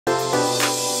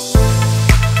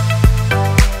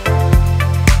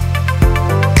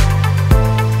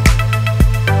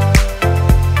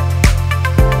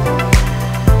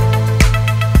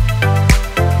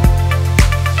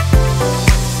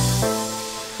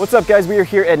What's up, guys? We are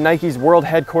here at Nike's World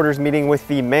Headquarters meeting with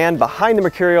the man behind the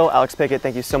Mercurial, Alex Pickett.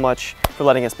 Thank you so much for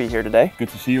letting us be here today. Good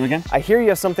to see you again. I hear you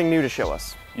have something new to show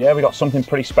us. Yeah, we got something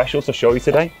pretty special to show you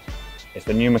today. It's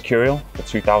the new Mercurial for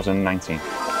 2019.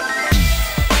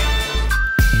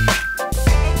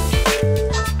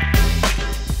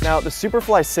 Now, the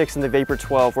Superfly 6 and the Vapor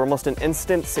 12 were almost an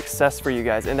instant success for you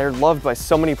guys, and they're loved by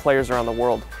so many players around the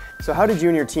world. So how did you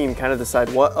and your team kind of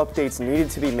decide what updates needed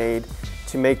to be made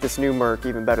to make this new Merc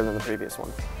even better than the previous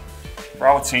one? For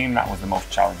our team, that was the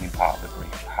most challenging part of the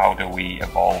brief. How do we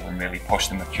evolve and really push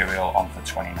the Mercurial on for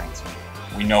 2019?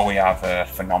 We know we have a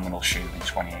phenomenal shoe in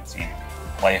 2018.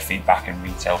 Player feedback and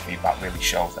retail feedback really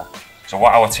shows that. So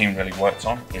what our team really worked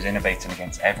on is innovating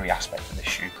against every aspect of the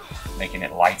shoe, making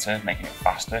it lighter, making it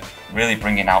faster, really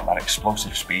bringing out that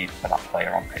explosive speed for that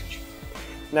player on pitch.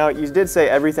 Now, you did say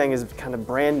everything is kind of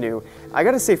brand new. I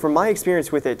gotta say, from my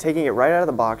experience with it, taking it right out of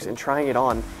the box and trying it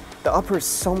on, the upper is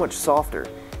so much softer.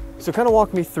 So kind of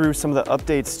walk me through some of the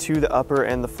updates to the upper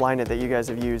and the Flyknit that you guys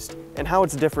have used and how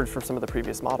it's differed from some of the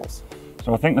previous models.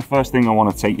 So I think the first thing I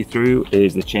want to take you through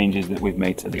is the changes that we've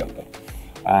made to the upper.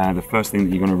 The first thing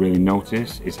that you're going to really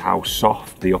notice is how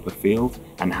soft the upper feels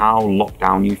and how locked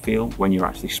down you feel when you're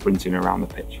actually sprinting around the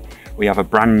pitch. We have a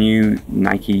brand new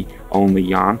Nike only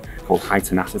yarn called High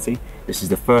Tenacity. This is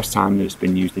the first time that it's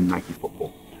been used in Nike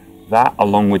football. That,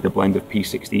 along with the blend of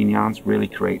P16 yarns, really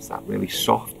creates that really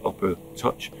soft upper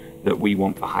touch that we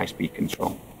want for high speed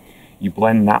control. You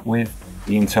blend that with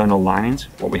the internal linings,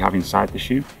 what we have inside the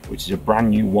shoe, which is a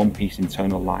brand new one-piece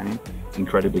internal lining. It's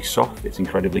incredibly soft, it's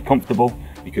incredibly comfortable,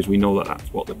 because we know that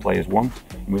that's what the players want.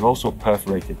 And we've also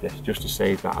perforated this just to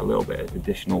save that a little bit of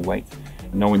additional weight,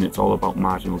 knowing it's all about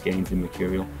marginal gains in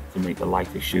Mercurial to make the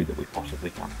lightest shoe that we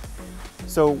possibly can.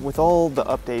 So with all the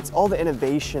updates, all the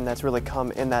innovation that's really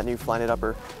come in that new Flyknit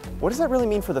upper, what does that really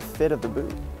mean for the fit of the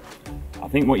boot? I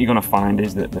think what you're going to find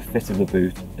is that the fit of the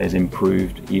boot is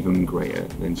improved even greater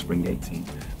than Spring 18.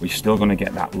 We're still going to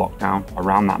get that lockdown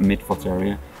around that midfoot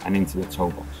area and into the toe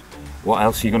box. What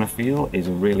else you're going to feel is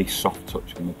a really soft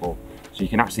touch from the ball. So you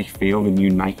can actually feel the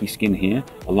new Nike skin here,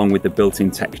 along with the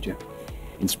built-in texture.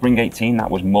 In Spring 18, that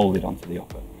was molded onto the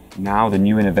upper. Now the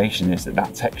new innovation is that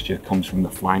that texture comes from the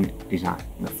Flyknit design,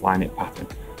 the Flyknit pattern.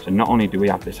 So not only do we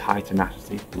have this high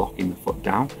tenacity locking the foot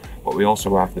down, but we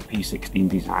also have the P16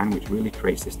 design, which really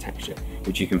creates this texture,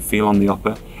 which you can feel on the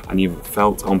upper and you've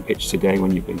felt on pitch today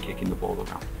when you've been kicking the ball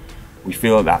around. We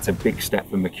feel that that's a big step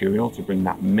for Mercurial to bring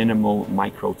that minimal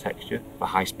micro texture for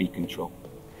high speed control.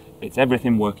 It's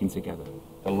everything working together.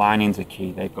 The linings are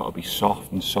key. They've got to be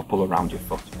soft and supple around your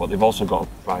foot, but they've also got to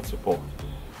provide support.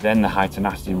 Then the high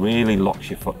tenacity really locks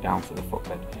your foot down to the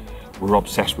footbed. We're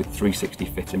obsessed with 360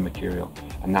 fit in Mercurial,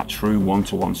 and that true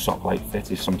one-to-one sock-like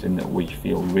fit is something that we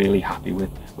feel really happy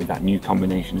with that new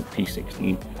combination of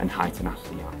P16 and high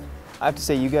tenacity yarns. I have to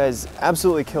say, you guys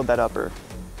absolutely killed that upper.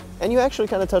 And you actually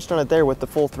kind of touched on it there with the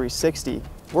full 360.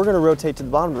 We're going to rotate to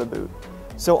the bottom of the boot.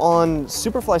 So on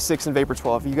Superfly 6 and Vapor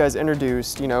 12, you guys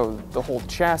introduced, the whole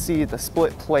chassis, the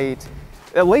split plate.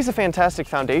 It lays a fantastic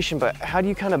foundation, but how do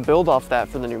you kind of build off that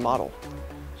for the new model?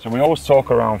 So we always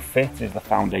talk around fit is the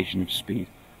foundation of speed,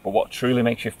 but what truly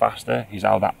makes you faster is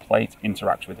how that plate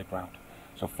interacts with the ground.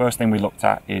 So first thing we looked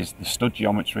at is the stud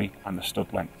geometry and the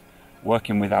stud length.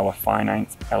 Working with our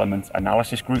finite element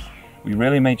analysis group, we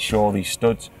really made sure these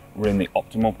studs were in the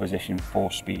optimal position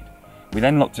for speed. We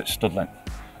then looked at stud length.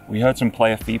 We heard some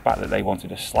player feedback that they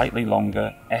wanted a slightly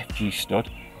longer FG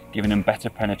stud, giving them better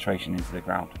penetration into the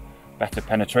ground. Better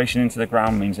penetration into the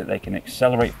ground means that they can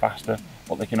accelerate faster,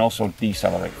 but they can also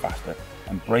decelerate faster.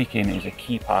 And braking is a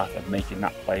key part of making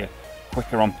that player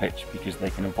quicker on pitch because they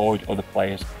can avoid other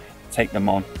players, take them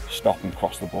on, stop and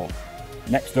cross the ball.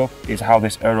 Next up is how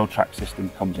this Aerotrack system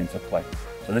comes into play.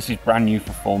 So this is brand new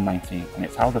for Fall 19, and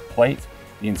it's how the plate,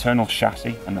 the internal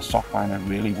chassis and the sock liner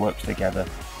really works together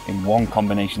in one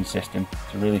combination system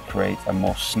to really create a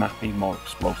more snappy, more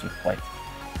explosive plate.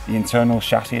 The internal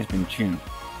chassis has been tuned.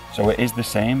 So it is the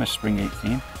same as Spring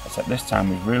 18, except this time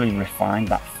we've really refined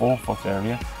that forefoot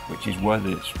area, which is where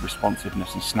the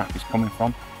responsiveness and snap is coming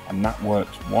from, and that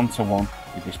works one-to-one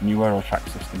with this new Aerotrack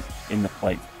system in the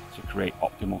plate to create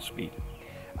optimal speed.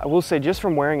 I will say, just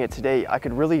from wearing it today, I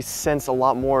could really sense a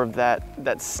lot more of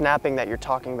that snapping that you're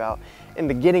talking about, and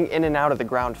the getting in and out of the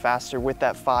ground faster with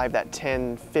that 5, that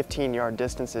 10, 15 yard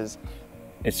distances.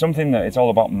 It's something that it's all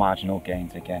about marginal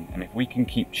gains again, and if we can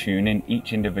keep tuning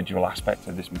each individual aspect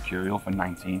of this Mercurial for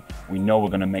 19, we know we're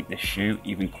going to make this shoe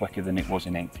even quicker than it was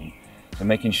in 18. So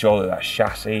making sure that that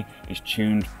chassis is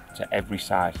tuned to every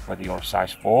size, whether you're a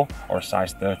size 4 or a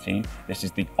size 13, this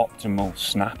is the optimal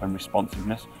snap and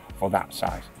responsiveness for that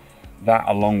size. That,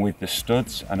 along with the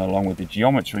studs and along with the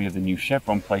geometry of the new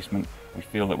chevron placement, we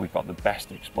feel that we've got the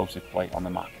best explosive plate on the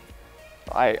market.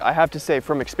 I have to say,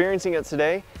 from experiencing it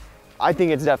today, I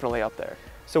think it's definitely up there.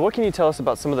 So what can you tell us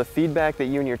about some of the feedback that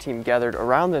you and your team gathered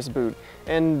around this boot?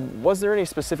 And was there any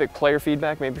specific player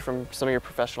feedback, maybe from some of your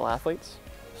professional athletes?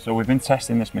 So we've been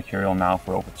testing this Mercurial now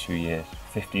for over 2 years.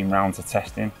 15 rounds of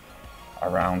testing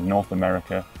around North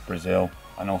America, Brazil,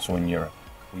 and also in Europe.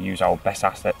 We use our best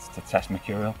assets to test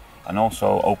Mercurial and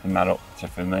also open that up to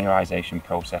familiarization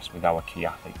process with our key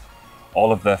athletes.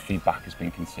 All of their feedback has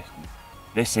been consistent.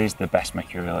 This is the best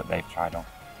Mercurial that they've tried on,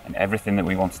 and everything that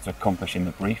we wanted to accomplish in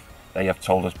the brief, they have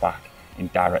told us back in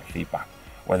direct feedback,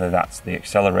 whether that's the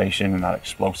acceleration and that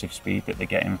explosive speed that they're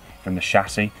getting from the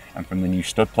chassis and from the new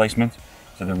stud placement,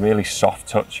 to the really soft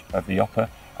touch of the upper,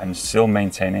 and still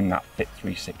maintaining that fit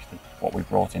 360, what we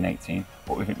brought in 18,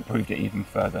 but we've improved it even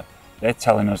further. They're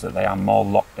telling us that they are more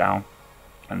locked down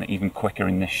and they're even quicker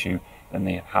in this shoe than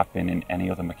they have been in any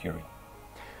other Mercurial.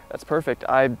 That's perfect.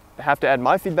 I have to add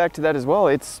my feedback to that as well.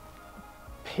 It's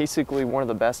basically one of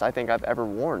the best I think I've ever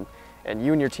worn. And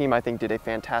you and your team, I think, did a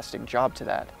fantastic job to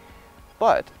that.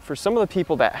 But for some of the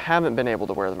people that haven't been able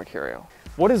to wear the Mercurial,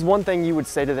 what is one thing you would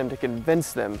say to them to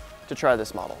convince them to try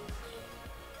this model?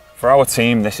 For our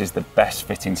team, this is the best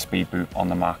fitting speed boot on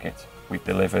the market. We've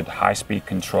delivered high speed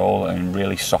control and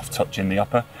really soft touch in the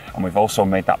upper, and we've also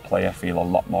made that player feel a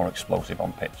lot more explosive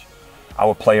on pitch.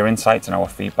 Our player insights and our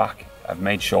feedback have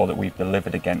made sure that we've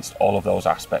delivered against all of those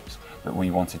aspects that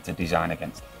we wanted to design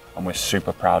against. And we're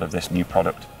super proud of this new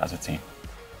product as a team.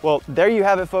 Well, there you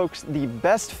have it, folks. The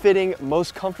best fitting,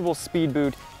 most comfortable speed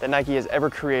boot that Nike has ever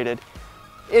created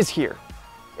is here.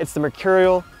 It's the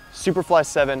Mercurial Superfly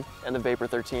 7 and the Vapor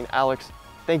 13. Alex,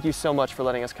 thank you so much for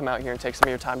letting us come out here and take some of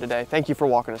your time today. Thank you for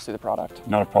walking us through the product.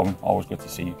 Not a problem. Always good to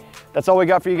see you. That's all we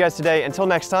got for you guys today. Until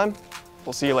next time,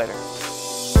 we'll see you later.